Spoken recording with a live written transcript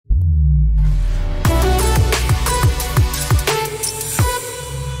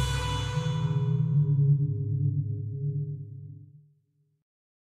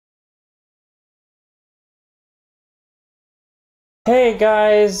Hey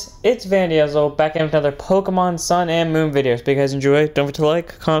guys, it's Vandiazzo back in with another Pokemon Sun and Moon videos. If you guys enjoy, don't forget to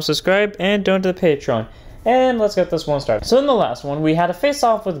like, comment, subscribe, and donate to the Patreon. And let's get this one started. So in the last one, we had a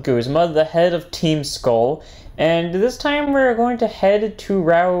face-off with Guzma, the head of Team Skull. And this time we're going to head to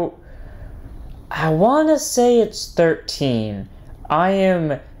Route... I want to say it's 13. I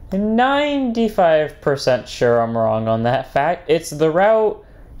am 95% sure I'm wrong on that fact. It's the route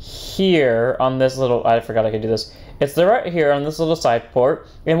here on this little... I forgot I could do this. It's the route here on this little side port,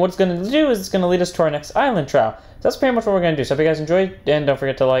 and what it's going to do is it's going to lead us to our next island trial. So that's pretty much what we're going to do. So if you guys enjoyed, and don't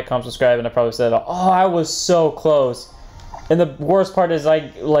forget to like, comment, subscribe, and I probably said, oh, I was so close. And the worst part is I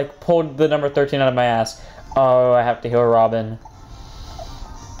pulled the number 13 out of my ass. Oh, I have to heal Robin.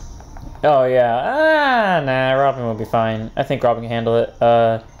 Oh yeah, nah, Robin will be fine. I think Robin can handle it.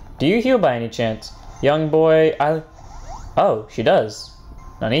 Do you heal by any chance? Young boy, oh, she does.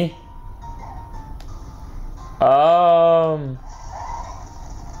 Nani?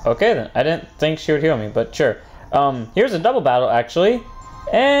 Okay then. I didn't think she would heal me, but sure. Here's a double battle, actually.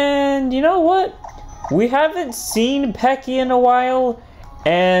 And you know what? We haven't seen Pecky in a while,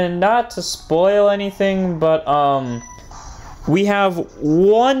 and not to spoil anything, but, we have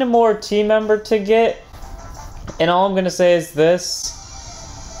one more team member to get, and all I'm gonna say is this.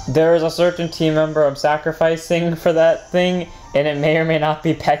 There is a certain team member I'm sacrificing for that thing, and it may or may not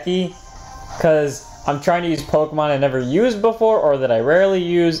be Pecky, because I'm trying to use Pokemon I never used before, or that I rarely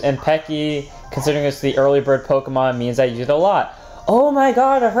use, and Pecky, considering it's the early bird Pokemon, means I use it a lot. Oh my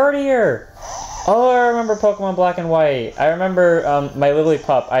god, a Herdier! Oh, I remember Pokemon Black and White. I remember my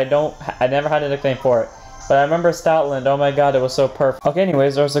Lillipup. I never had a nickname for it. But I remember Stoutland. Oh my god, it was so perfect. Okay,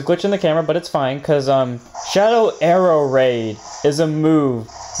 anyways, there's a glitch in the camera, but it's fine, because Shadow Arrow Raid is a move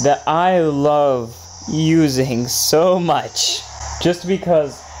that I love using so much. Just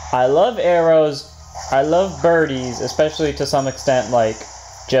because I love arrows, I love birdies, especially to some extent, like,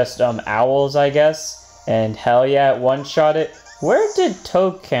 just, owls, I guess. And hell yeah, one-shot it. Where did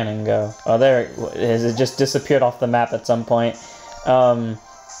Toad Cannon go? Oh, there it is. It just disappeared off the map at some point. So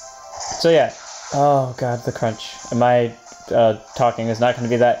yeah. Oh god, the crunch. My talking is not going to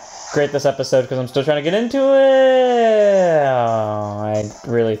be that great this episode because I'm still trying to get into it. Oh, I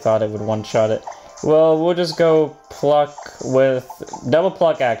really thought it would one-shot it. Well, we'll just go pluck with double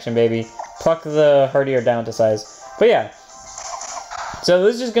pluck action, baby. Pluck the Herdier down to size. But yeah. So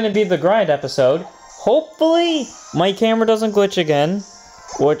this is just going to be the grind episode. Hopefully my camera doesn't glitch again,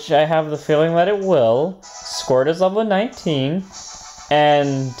 which I have the feeling that it will. Squirt is level 19.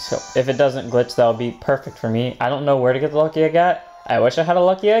 And if it doesn't glitch, that'll be perfect for me. I don't know where to get the lucky egg at. I wish I had a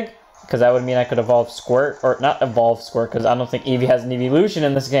lucky egg, because that would mean I could evolve Squirt, or not evolve Squirt, because I don't think Eevee has an evolution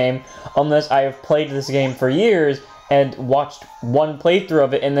in this game, unless I have played this game for years and watched one playthrough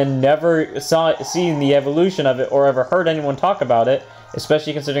of it and then never seen the evolution of it or ever heard anyone talk about it,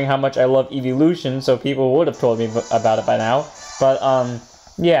 especially considering how much I love evolution, so people would have told me about it by now. But,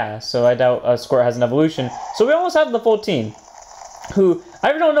 yeah, so I doubt Squirt has an evolution. So we almost have the full team. Who,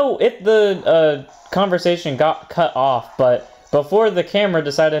 I don't know if the conversation got cut off, but before the camera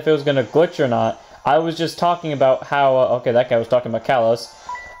decided if it was going to glitch or not, I was just talking about how, okay, that guy was talking about Kalos.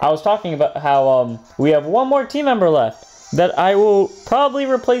 I was talking about how we have one more team member left that I will probably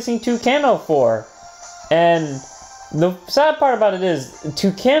replacing Tucano for. And the sad part about it is,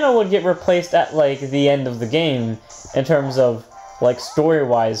 Tucano would get replaced at, like, the end of the game in terms of, like,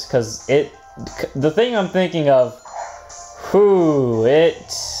 story-wise, because the thing I'm thinking of,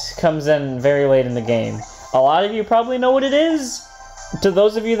 it comes in very late in the game. A lot of you probably know what it is. To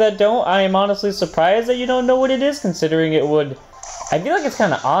those of you that don't, I am honestly surprised that you don't know what it is, considering it would... I feel like it's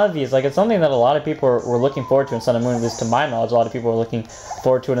kind of obvious. Like, it's something that a lot of people were looking forward to in Sun and Moon, at least to my knowledge. A lot of people were looking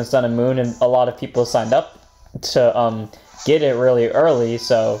forward to it in Sun and Moon, and a lot of people signed up to get it really early,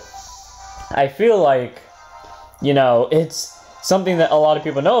 so... I feel like, you know, it's something that a lot of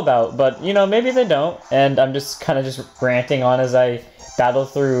people know about, but, you know, maybe they don't, and I'm just kind of just ranting on as I battle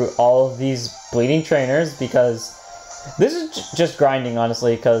through all of these bleeding trainers, because this is just grinding,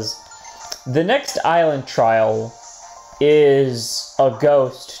 honestly, because the next island trial is a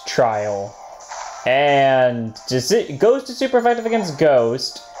ghost trial, and Ghost is super effective against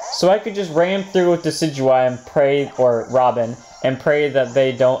Ghost, so I could just ram through with Decidueye and pray, or Robin, and pray that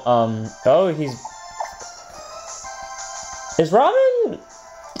they don't, oh, is Robin...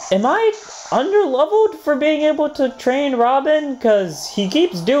 Am I under-leveled for being able to train Robin? Because he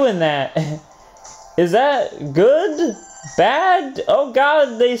keeps doing that. Is that good? Bad? Oh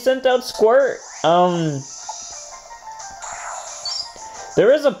god, they sent out Squirt.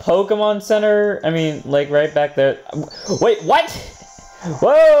 There is a Pokemon Center, I mean, like, right back there. Wait, what?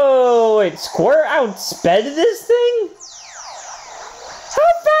 Whoa, wait, Squirt outsped this thing?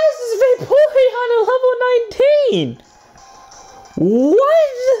 19! What?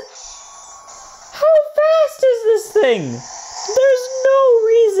 How fast is this thing? There's no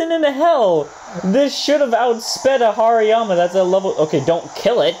reason in hell this should have outsped a Hariyama that's at level... Okay, don't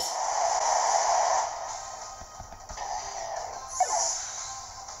kill it.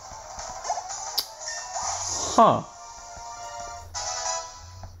 Huh.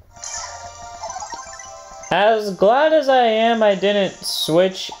 As glad as I am I didn't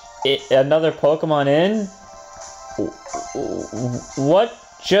switch another Pokemon in, what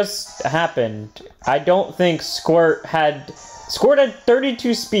just happened? I don't think Squirt had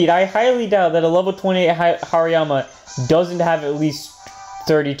 32 speed. I highly doubt that a level 28 Hariyama doesn't have at least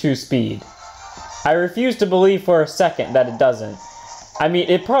 32 speed. I refuse to believe for a second that it doesn't. I mean,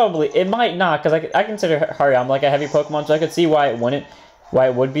 it might not, because I consider Hariyama like a heavy Pokemon, so I could see why it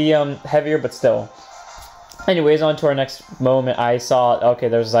would be heavier, but still. Anyways, on to our next moment. I saw, okay,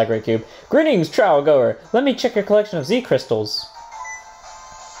 there's a Zygrade Cube. Greetings, Trial Goer. Let me check your collection of Z crystals.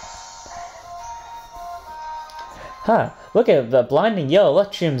 Huh, look at the blinding yellow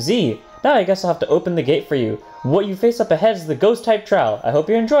Electrium Z. Now I guess I'll have to open the gate for you. What you face up ahead is the Ghost-type Trial. I hope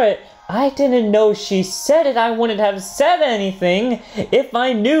you enjoy it. I didn't know she said it. I wouldn't have said anything if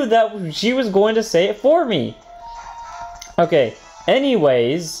I knew that she was going to say it for me. Okay,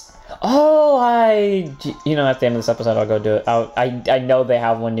 anyways... Oh, you know, at the end of this episode, I'll go do it. I know they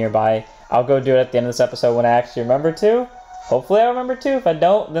have one nearby. I'll go do it at the end of this episode when I actually remember to. Hopefully I remember to. If I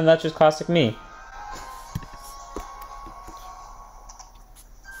don't, then that's just classic me.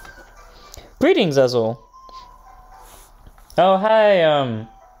 Greetings, Ezel. Oh, hi,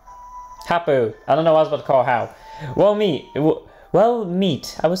 Hapu. I don't know what I was about to call How. Well,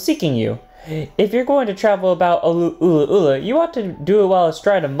 meet. I was seeking you. If you're going to travel about Ula, you ought to do it while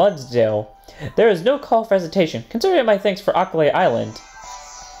astride of Mudsdale. There is no call for hesitation. Consider it my thanks for Akalei Island.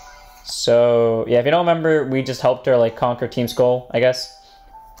 So, yeah, if you don't remember, we just helped her, like, conquer Team Skull, I guess.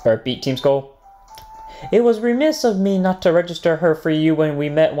 Or beat Team Skull. It was remiss of me not to register her for you when we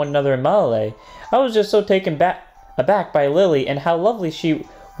met one another in Malale. I was just so taken aback by Lily and how lovely she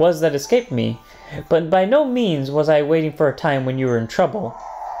was that escaped me. But by no means was I waiting for a time when you were in trouble.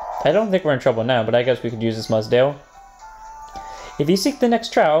 I don't think we're in trouble now, but I guess we could use this Mudsdale. If you seek the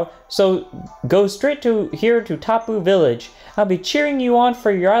next trial, so go straight here to Tapu Village. I'll be cheering you on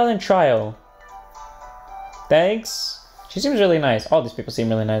for your island trial. Thanks. She seems really nice. All these people seem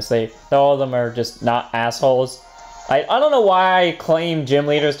really nice. All of them are just not assholes. I don't know why I claim gym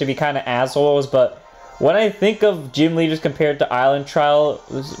leaders to be kind of assholes, but when I think of gym leaders compared to island trial,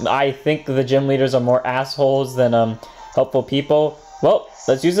 I think the gym leaders are more assholes than helpful people. Well,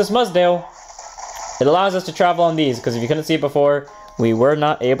 let's use this Mudsdale. It allows us to travel on these, because if you couldn't see it before, we were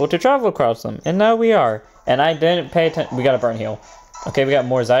not able to travel across them. And now we are. And I didn't pay attention. We got a burn heal. Okay, we got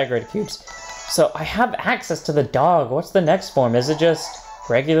more Zygrade Cubes. So I have access to the dog. What's the next form? Is it just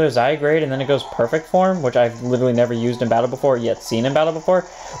regular Zygrade and then it goes perfect form? Which I've literally never used in battle before, yet seen in battle before.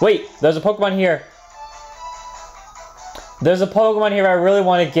 Wait, there's a Pokemon here. There's a Pokemon here I really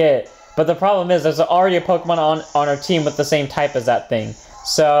want to get. But the problem is, there's already a Pokemon on our team with the same type as that thing.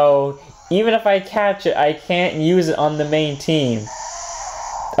 So, even if I catch it, I can't use it on the main team.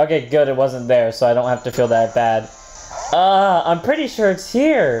 Okay, good, it wasn't there, so I don't have to feel that bad. I'm pretty sure it's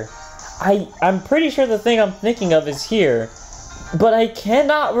here. I'm pretty sure the thing I'm thinking of is here. But I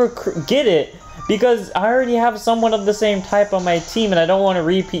cannot get it, because I already have someone of the same type on my team, and I don't want to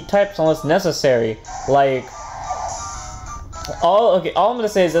repeat types unless necessary. Like... all I'm gonna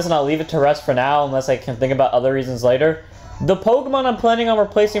say is this, and I'll leave it to rest for now unless I can think about other reasons later. The Pokemon I'm planning on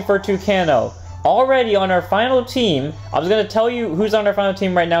replacing for Tucano, already on our final team, I was gonna tell you who's on our final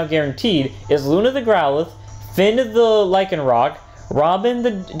team right now guaranteed, is Luna the Growlithe, Finn the Lycanroc, Robin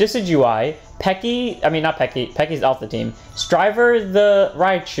the Decidueye, Pecky's off the team, Striver the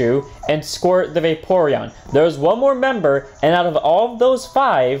Raichu, and Squirt the Vaporeon. There's one more member, and out of all of those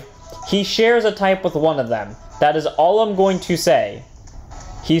 5, he shares a type with one of them. That is all I'm going to say.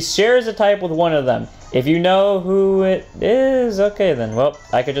 He shares a type with one of them. If you know who it is, okay then. Well,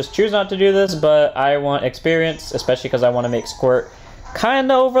 I could just choose not to do this, but I want experience, especially because I want to make Squirt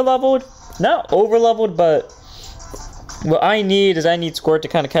kind of overleveled. Not overleveled, but what I need Squirt to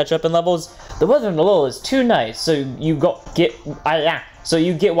kind of catch up in levels. The weather in Alola is too nice, so you get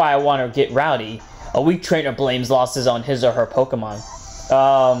why I want to get rowdy. A weak trainer blames losses on his or her Pokemon.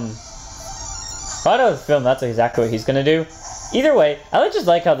 I don't film that's exactly what he's gonna do. Either way, I just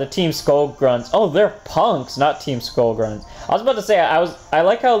like how the Team Skull Grunts... Oh, they're punks, not Team Skull Grunts. I was about to say, I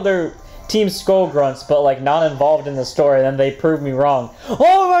like how they're Team Skull Grunts, but like not involved in the story, and then they prove me wrong.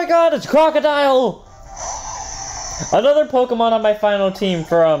 Oh my god, it's Crocodile! Another Pokemon on my final team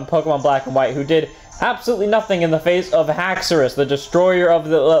from Pokemon Black and White who did absolutely nothing in the face of Haxorus, the destroyer of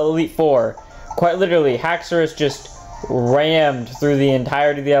the Elite Four. Quite literally, Haxorus just rammed through the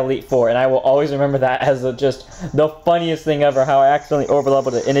entirety of the Elite Four, and I will always remember that as just the funniest thing ever, how I accidentally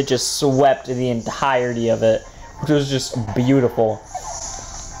overleveled it, and it just swept the entirety of it, which was just beautiful.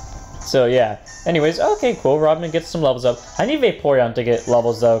 So yeah, anyways, okay, cool, Robin gets some levels up. I need Vaporeon to get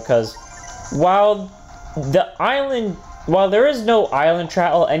levels though, because while there is no island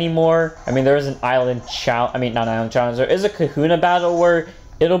battle anymore, I mean, there is an island challenge, not island challenge, there is a Kahuna battle where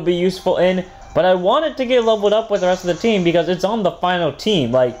it'll be useful in, but I wanted to get leveled up with the rest of the team because it's on the final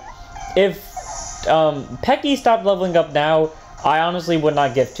team. Like, if Pecky stopped leveling up now, I honestly would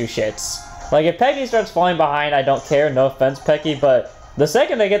not give two shits. Like, if Pecky starts falling behind, I don't care, no offense, Pecky, but the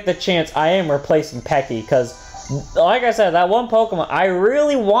second I get the chance, I am replacing Pecky, because, like I said, that one Pokemon, I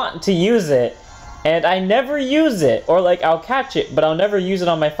really want to use it, and I never use it, or like, I'll catch it, but I'll never use it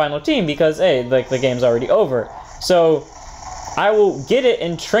on my final team, because, hey, like, the game's already over. So, I will get it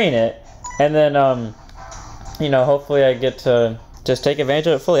and train it, and then, you know, hopefully I get to just take advantage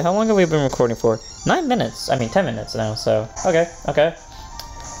of it fully. How long have we been recording for? 9 minutes. 10 minutes now, so, okay.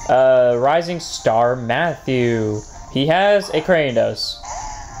 Rising Star Matthew. He has a Cranidos.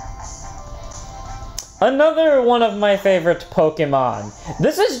 Another one of my favorite Pokemon.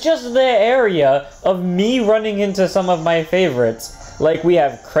 This is just the area of me running into some of my favorites. Like, we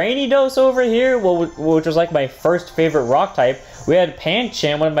have Cranidos over here, which was like my first favorite rock type. We had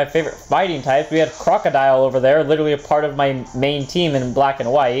Pancham, one of my favorite fighting types. We had Crocodile over there, literally a part of my main team in Black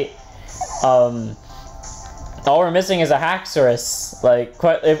and White. All we're missing is a Haxorus. Like,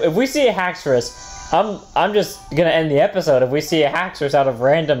 if we see a Haxorus, I'm just gonna end the episode if we see a Haxorus out of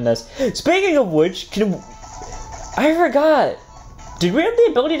randomness. Speaking of which, I forgot. Did we have the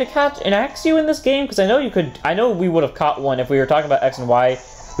ability to catch an Axew in this game? Because I know we would have caught one if we were talking about X and Y.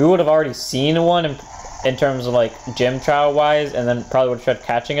 We would have already seen one in terms of like gym trial wise, and then probably would have tried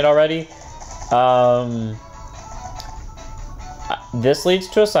catching it already. This leads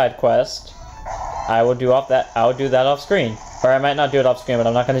to a side quest. I will do that off screen. Or I might not do it off screen, but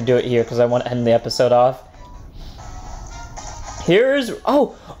I'm not going to do it here because I want to end the episode off.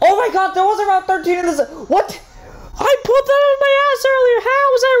 Oh my god, there was a Route 13 in this. What? I pulled that out of my ass earlier. How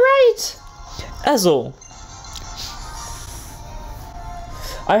was I right? Ezel.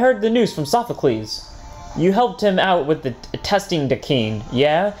 I heard the news from Sophocles. You helped him out with the testing Dakine,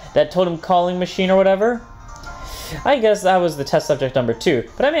 yeah? That totem calling machine or whatever? I guess that was the test subject number 2,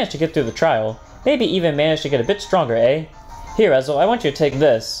 but I managed to get through the trial. Maybe even managed to get a bit stronger, eh? Here, Ezel, I want you to take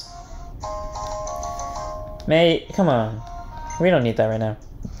this. Mate, come on. We don't need that right now.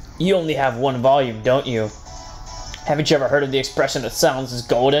 You only have one volume, don't you? Haven't you ever heard of the expression that silence is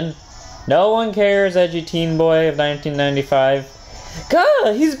golden? No one cares, edgy teen boy of 1995.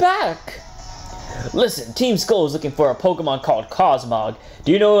 God, he's back! Listen, Team Skull is looking for a Pokemon called Cosmog.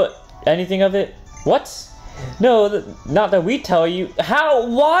 Do you know anything of it? What? No, not that we tell you.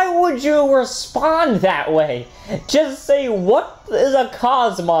 Why would you respond that way? Just say, what is a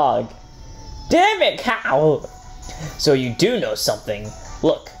Cosmog? Damn it, Cow! So you do know something.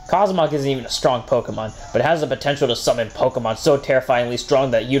 Look, Cosmog isn't even a strong Pokemon, but it has the potential to summon Pokemon so terrifyingly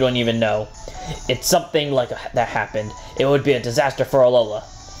strong that you don't even know. It's something like that happened. It would be a disaster for Alola.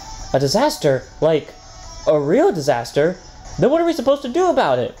 A disaster? Like, a real disaster? Then what are we supposed to do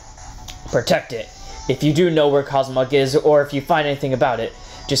about it? Protect it. If you do know where Cosmog is, or if you find anything about it,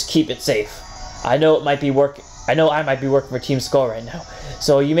 just keep it safe. I know I might be working for Team Skull right now,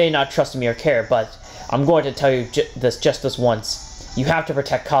 so you may not trust me or care, but I'm going to tell you just this once. You have to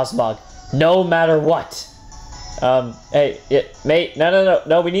protect Cosmog, no matter what. Hey, mate,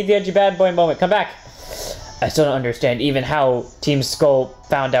 no, we need the edgy bad boy moment. Come back. I still don't understand even how Team Skull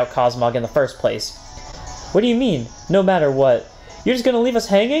found out Cosmog in the first place. What do you mean, no matter what? You're just gonna leave us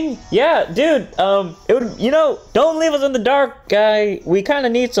hanging? Yeah, dude, don't leave us in the dark, guy. We kinda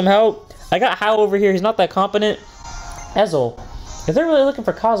need some help. I got Hao over here, he's not that competent. Ezel, if they're really looking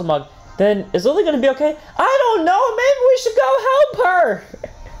for Cosmog, then is Lily gonna be okay? I don't know, maybe we should go help her.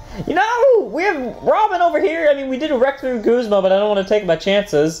 You know, we have Robin over here. I mean, we did a wreck through Guzma, but I don't want to take my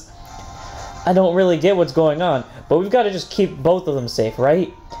chances. I don't really get what's going on, but we've got to just keep both of them safe,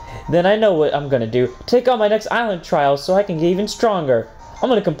 right? Then I know what I'm gonna do. Take on my next island trial so I can get even stronger. I'm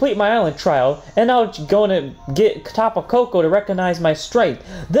gonna complete my island trial, and I'm gonna get Tapu Koko to recognize my strength.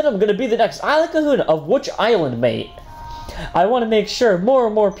 Then I'm gonna be the next Island Kahuna of which island, mate? I want to make sure more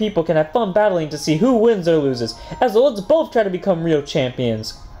and more people can have fun battling to see who wins or loses, as well, let's both try to become real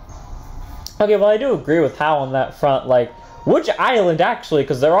champions. Okay, well, I do agree with Hal on that front, like, which island actually,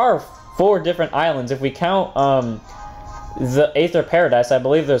 because there are 4 different islands. If we count the Aether Paradise, I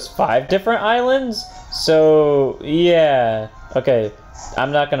believe there's 5 different islands. So yeah, okay.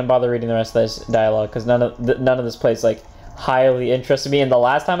 I'm not gonna bother reading the rest of this dialogue because none of this place like highly interested me. And the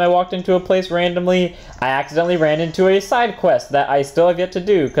last time I walked into a place randomly, I accidentally ran into a side quest that I still have yet to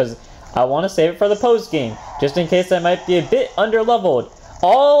do because I want to save it for the post game, just in case I might be a bit underleveled.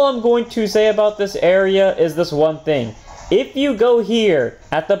 All I'm going to say about this area is this one thing. If you go here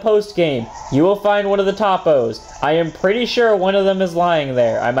at the post game, you will find one of the topos. I am pretty sure one of them is lying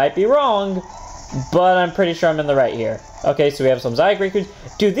there. I might be wrong, but I'm pretty sure I'm in the right here. Okay, so we have some Zygrade cubes.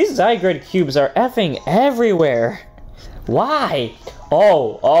 Dude, these Zygrade cubes are effing everywhere. Why?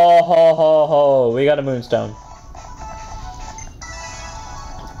 Oh, ho, ho, ho. We got a Moonstone.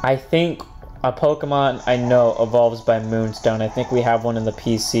 I think a Pokemon I know evolves by Moonstone. I think we have one in the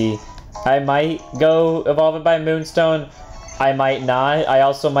PC. I might go evolve it by Moonstone. I might not. I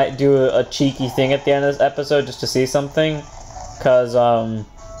also might do a cheeky thing at the end of this episode just to see something. Because,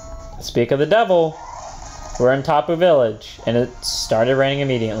 speak of the devil, we're in Tapu Village, and it started raining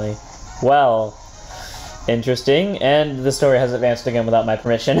immediately. Well, interesting, and the story has advanced again without my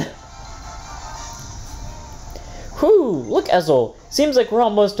permission. Whew, look, Ezel. Seems like we're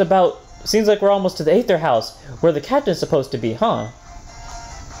almost to the Aether House, where the captain's supposed to be, huh?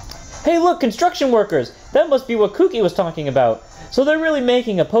 Hey, look, construction workers! That must be what Kuki was talking about. So they're really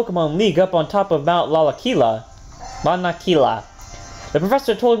making a Pokemon League up on top of Mount Lanakila. The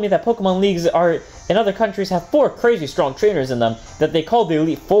professor told me that Pokemon Leagues in other countries have 4 crazy strong trainers in them that they call the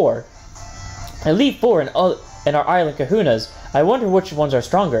Elite Four. Elite Four in our island kahunas. I wonder which ones are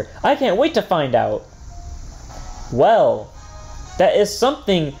stronger. I can't wait to find out. Well, that is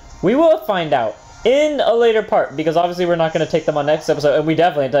something we will find out in a later part, because obviously we're not going to take them on next episode, and we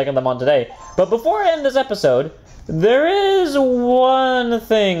definitely ain't taking them on today. But before I end this episode, there is one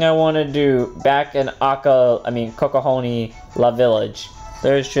thing I want to do back in Kokohoni La Village.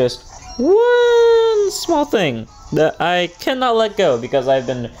 There's just one small thing that I cannot let go, because I've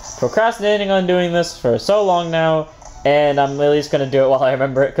been procrastinating on doing this for so long now, and I'm at least going to do it while I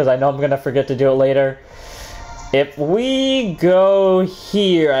remember it, because I know I'm going to forget to do it later. If we go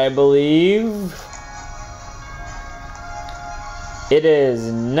here, I believe... It is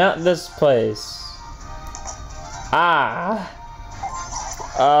not this place.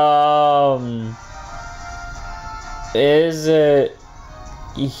 Is it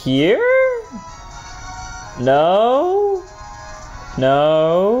here? No.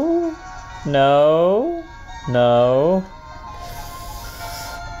 No. No. No.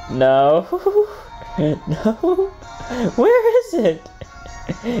 No. No. Where is it?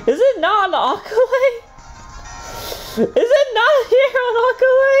 Is it not on Ocalay? Is it not here on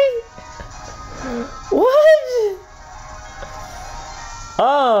Ocalay? What?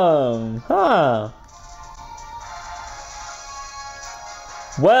 Huh.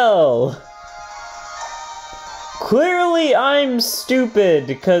 Well, clearly I'm stupid,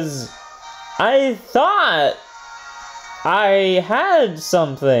 because I thought I had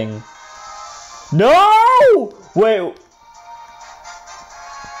something. No! Wait.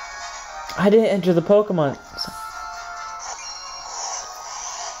 I didn't enter the Pokemon.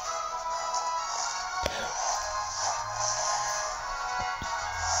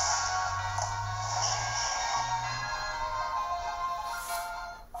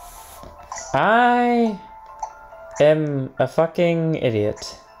 I am a fucking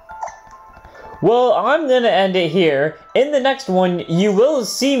idiot. Well, I'm gonna end it here. In the next one, you will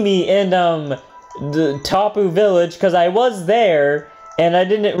see me in, the Tapu Village, because I was there, and I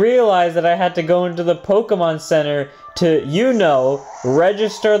didn't realize that I had to go into the Pokemon Center to,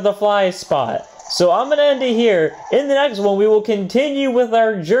 register the fly spot. So I'm gonna end it here. In the next one, we will continue with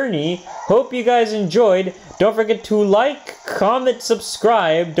our journey. Hope you guys enjoyed. Don't forget to like, comment,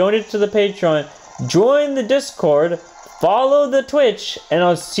 subscribe, donate to the Patreon, join the Discord, follow the Twitch, and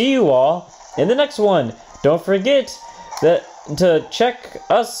I'll see you all in the next one. Don't forget to check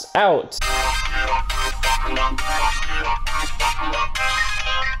us out.